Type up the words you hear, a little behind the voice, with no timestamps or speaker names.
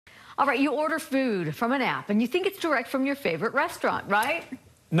All right, you order food from an app and you think it's direct from your favorite restaurant, right?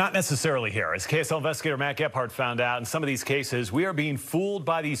 Not necessarily here. As KSL investigator Matt Gephardt found out, in some of these cases, we are being fooled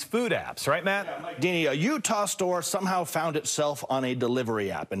by these food apps. Right, Matt? Yeah, Mike Dini, a Utah store somehow found itself on a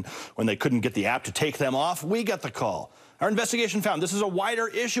delivery app. And when they couldn't get the app to take them off, we got the call. Our investigation found this is a wider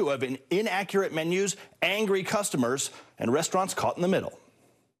issue of inaccurate menus, angry customers, and restaurants caught in the middle.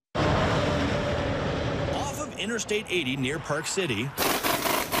 Off of Interstate 80 near Park City,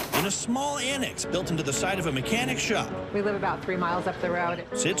 in a small annex built into the side of a mechanic shop, we live about 3 miles up the road,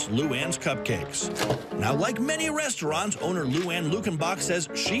 sits Luann's Cupcakes. Now, like many restaurants, owner Luann Lukenbach says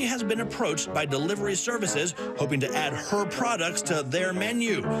she has been approached by delivery services hoping to add her products to their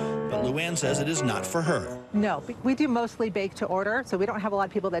menu. But Luann says it is not for her. No, we do mostly bake to order, so we don't have a lot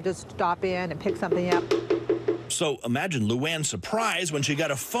of people that just stop in and pick something up. So imagine Luann's surprise when she got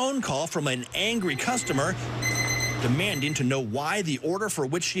a phone call from an angry customer demanding to know why the order for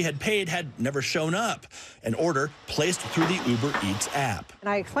which she had paid had never shown up, an order placed through the Uber Eats app. And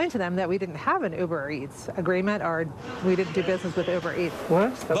I explained to them that we didn't have an Uber Eats agreement, or we didn't do business with Uber Eats.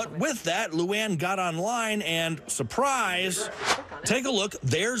 What? But with that, Luann got online and, surprise, take a look,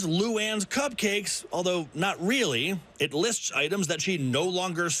 there's Luann's Cupcakes, although not really. It lists items that she no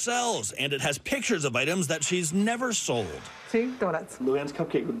longer sells, and it has pictures of items that she's never sold. See? Donuts. Luann's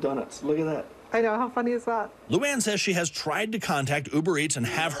Cupcake with donuts. Look at that. I know, how funny is that? Luann says she has tried to contact Uber Eats and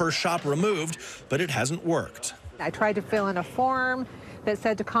have her shop removed, but it hasn't worked. I tried to fill in a form that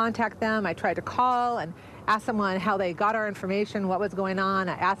said to contact them. I tried to call and ask someone how they got our information, what was going on.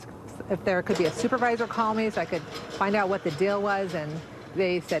 I asked if there could be a supervisor call me so I could find out what the deal was, and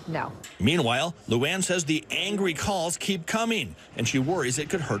they said no. Meanwhile, Luann says the angry calls keep coming, and she worries it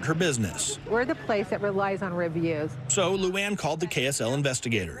could hurt her business. We're the place that relies on reviews. So Luann called the KSL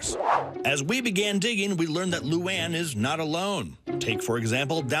investigators. As we began digging, we learned that Luann is not alone. Take, for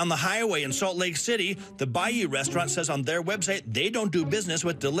example, down the highway in Salt Lake City, the Bayou restaurant says on their website they don't do business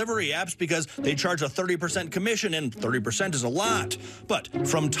with delivery apps because they charge a 30% commission, and 30% is a lot. But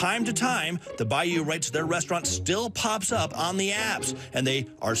from time to time, the Bayou writes their restaurant still pops up on the apps, and they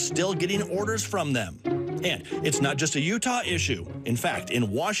are still getting orders from them. And it's not just a Utah issue. In fact,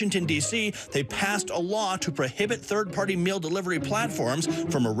 in Washington, D.C., they passed a law to prohibit third-party meal delivery platforms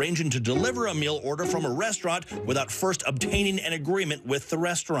from arranging to deliver a meal order from a restaurant without first obtaining an agreement with the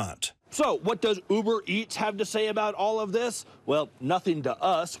restaurant. So, what does Uber Eats have to say about all of this? Well, nothing to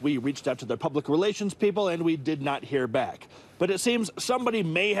us. We reached out to their public relations people, and we did not hear back. But it seems somebody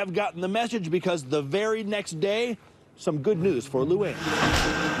may have gotten the message, because the very next day, some good news for Luann.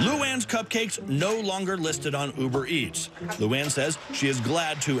 Luann's Cupcakes no longer listed on Uber Eats. Luann says she is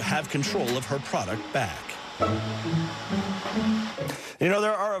glad to have control of her product back. You know,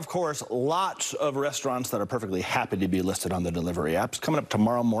 there are, of course, lots of restaurants that are perfectly happy to be listed on the delivery apps. Coming up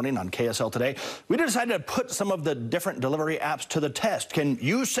tomorrow morning on KSL Today, we decided to put some of the different delivery apps to the test. Can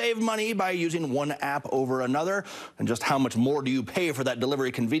you save money by using one app over another? And just how much more do you pay for that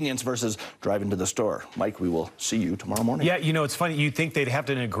delivery convenience versus driving to the store? Mike, we will see you tomorrow morning. Yeah, you know, it's funny. You'd think they'd have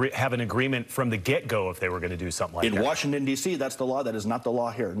to have an agreement from the get-go if they were going to do something like that. In Washington, D.C., that's the law. That is not the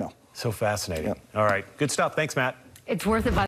law here, no. So fascinating. Yep. All right. Good stuff. Thanks, Matt. It's worth it.